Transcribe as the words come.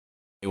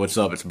Hey, what's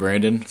up? It's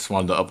Brandon. Just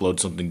wanted to upload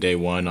something day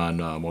one on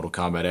Mortal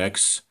Kombat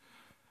X.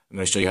 I'm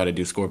going to show you how to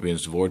do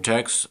Scorpion's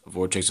Vortex.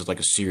 Vortex is like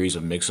a series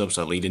of mix-ups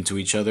that lead into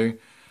each other.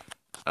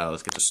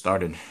 Let's get this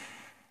started.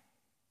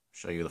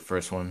 Show you the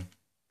first one.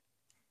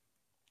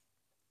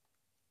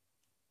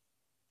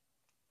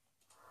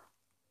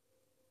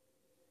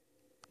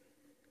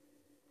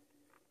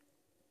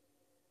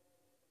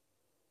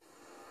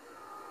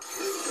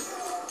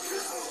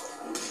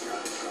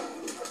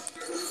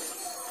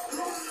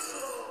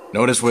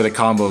 Notice where the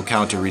combo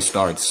counter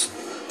restarts.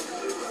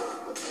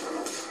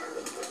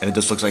 And it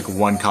just looks like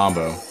one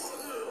combo.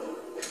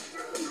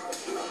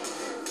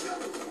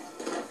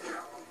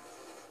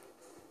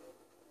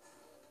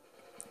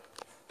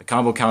 The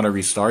combo counter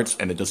restarts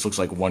and it just looks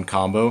like one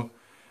combo.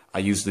 I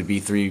use the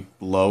B3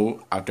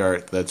 low after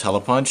the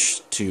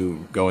telepunch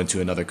to go into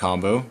another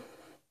combo.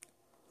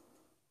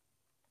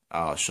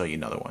 I'll show you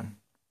another one.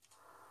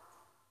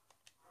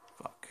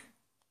 Fuck.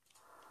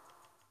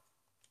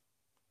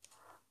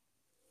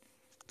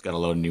 It's got to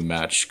load a new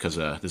match because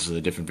this is a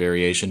different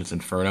variation. It's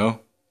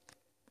Inferno.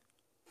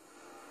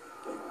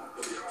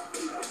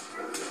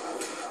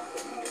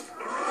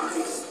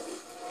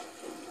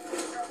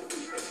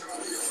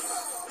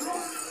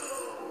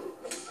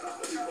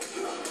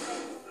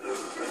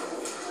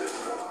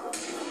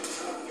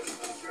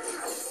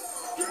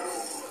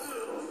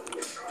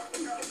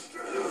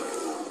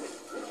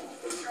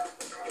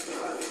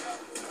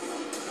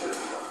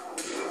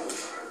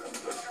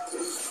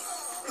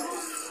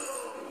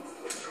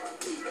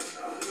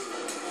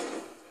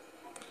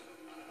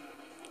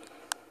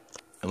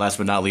 And last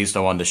but not least, I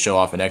wanted to show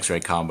off an X-ray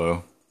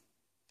combo.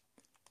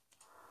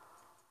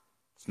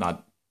 It's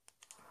not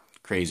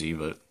crazy,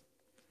 but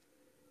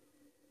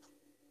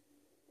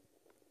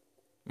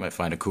you might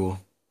find it cool.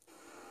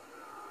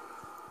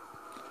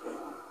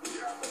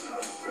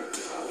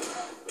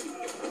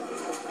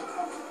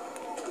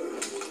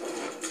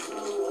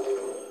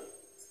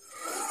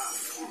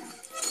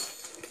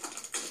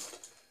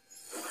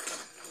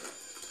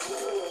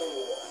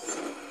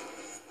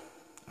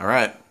 All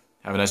right.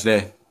 Have a nice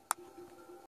day.